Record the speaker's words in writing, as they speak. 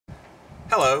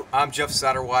Hello, I'm Jeff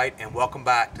Satterwhite and welcome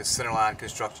back to Centerline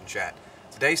Construction Chat.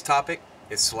 Today's topic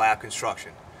is slab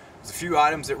construction. There's a few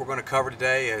items that we're going to cover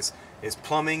today is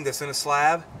plumbing that's in a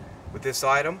slab with this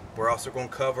item. We're also going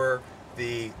to cover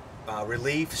the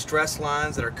relief stress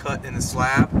lines that are cut in the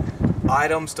slab,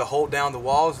 items to hold down the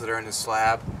walls that are in the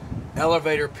slab,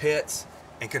 elevator pits,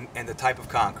 and the type of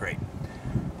concrete.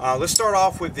 Let's start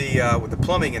off with the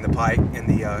plumbing in the pipe in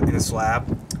the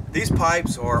slab. These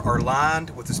pipes are lined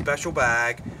with a special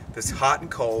bag that's hot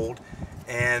and cold,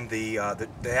 and the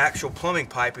actual plumbing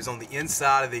pipe is on the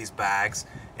inside of these bags.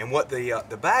 And what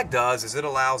the bag does is it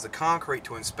allows the concrete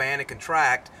to expand and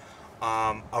contract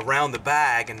around the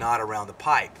bag and not around the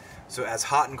pipe. So as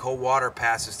hot and cold water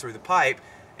passes through the pipe,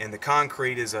 and the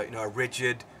concrete is a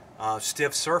rigid,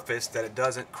 stiff surface, that it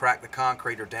doesn't crack the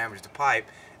concrete or damage the pipe.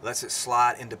 It lets it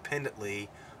slide independently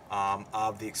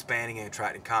of the expanding and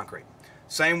contracting concrete.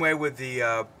 Same way with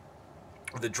the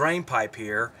drain pipe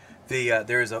here.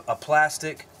 There's a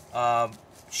plastic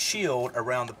shield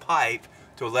around the pipe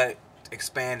to let it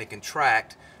expand and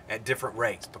contract at different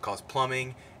rates, because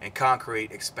plumbing and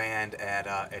concrete expand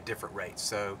at different rates.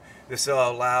 So this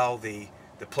will allow the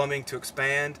plumbing to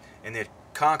expand and the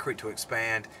concrete to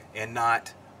expand and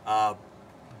not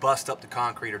bust up the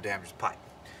concrete or damage the pipe.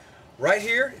 Right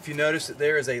here, if you notice that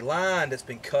there is a line that's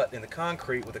been cut in the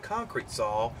concrete with a concrete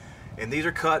saw, and these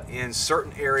are cut in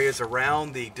certain areas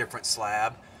around the different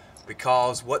slab,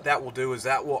 because what that will do is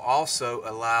that will also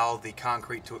allow the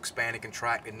concrete to expand and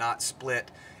contract and not split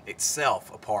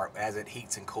itself apart as it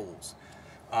heats and cools.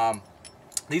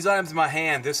 These items in my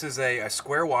hand, this is a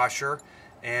square washer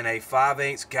and a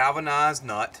 5/8 galvanized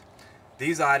nut.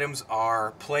 These items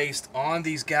are placed on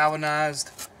these galvanized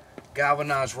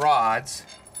rods,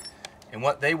 and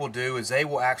what they will do is they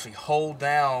will actually hold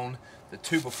down the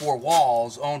 2x4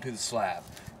 walls onto the slab.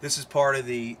 This is part of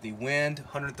the wind,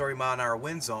 130 mile-an-hour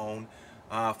wind zone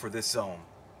for this zone.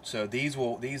 So these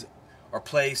are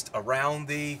placed around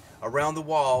the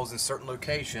walls in certain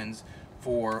locations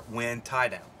for wind tie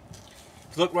down.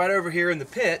 If you look right over here in the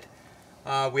pit,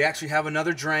 we actually have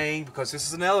another drain, because this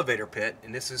is an elevator pit,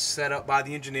 and this is set up by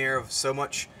the engineer of so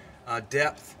much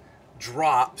depth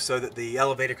drop so that the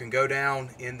elevator can go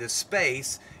down in this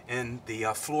space, and the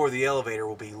floor of the elevator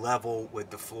will be level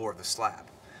with the floor of the slab.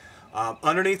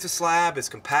 Underneath the slab is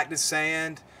compacted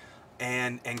sand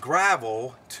and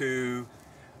gravel to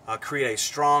create a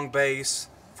strong base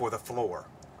for the floor.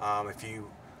 If you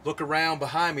look around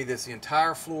behind me, the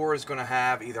entire floor is going to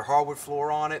have either hardwood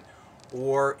floor on it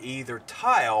or either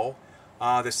tile.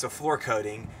 That's the floor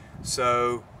coating.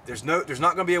 So there's not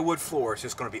going to be a wood floor. It's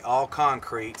just going to be all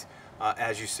concrete,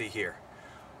 as you see here.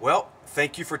 Well,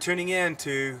 thank you for tuning in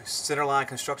to Centerline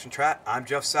Construction Chat. I'm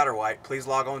Jeff Satterwhite. Please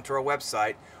log on to our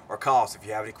website or call us if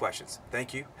you have any questions.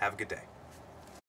 Thank you. Have a good day.